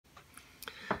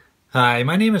Hi,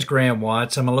 my name is Graham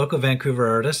Watts. I'm a local Vancouver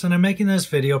artist, and I'm making this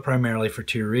video primarily for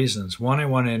two reasons. One, I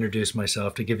want to introduce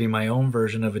myself to give you my own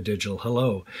version of a digital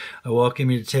hello. I welcome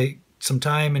you to take some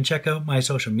time and check out my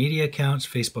social media accounts,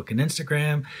 Facebook and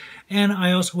Instagram, and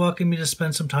I also welcome you to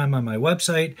spend some time on my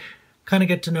website, kind of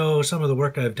get to know some of the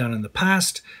work I've done in the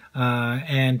past,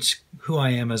 and who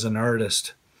I am as an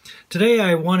artist. Today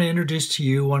I want to introduce to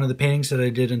you one of the paintings that I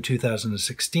did in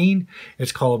 2016.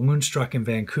 It's called Moonstruck in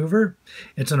Vancouver.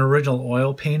 It's an original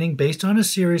oil painting based on a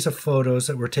series of photos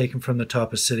that were taken from the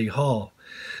top of City Hall.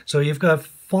 So you've got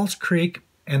False Creek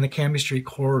and the Cambie Street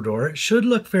corridor. It should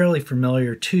look fairly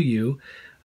familiar to you.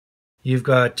 You've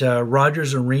got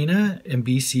Rogers Arena in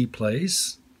BC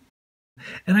Place.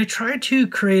 And I tried to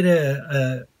create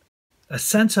a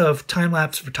sense of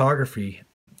time-lapse photography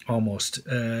almost,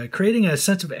 creating a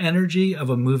sense of energy of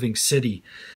a moving city.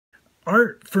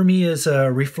 Art for me is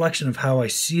a reflection of how I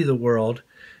see the world,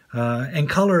 and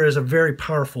color is a very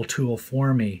powerful tool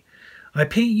for me. I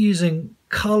paint using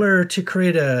color to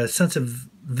create a sense of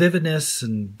vividness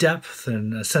and depth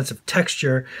and a sense of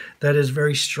texture that is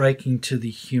very striking to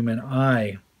the human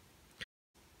eye.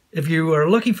 If you are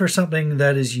looking for something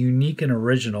that is unique and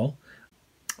original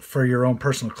for your own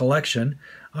personal collection,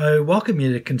 I welcome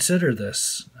you to consider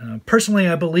this. Personally,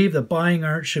 I believe that buying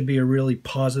art should be a really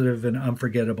positive and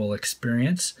unforgettable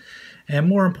experience. And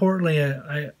more importantly,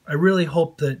 I really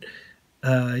hope that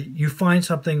you find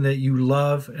something that you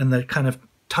love and that kind of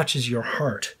touches your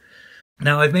heart.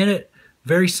 Now, I've made it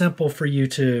very simple for you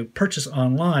to purchase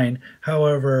online.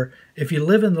 However, if you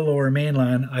live in the Lower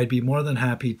Mainland, I'd be more than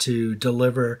happy to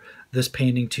deliver this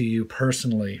painting to you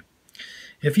personally.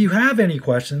 If you have any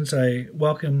questions, I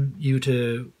welcome you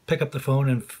to pick up the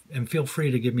phone and feel free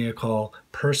to give me a call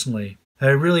personally. I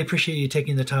really appreciate you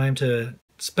taking the time to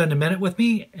spend a minute with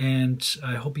me, and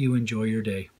I hope you enjoy your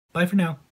day. Bye for now.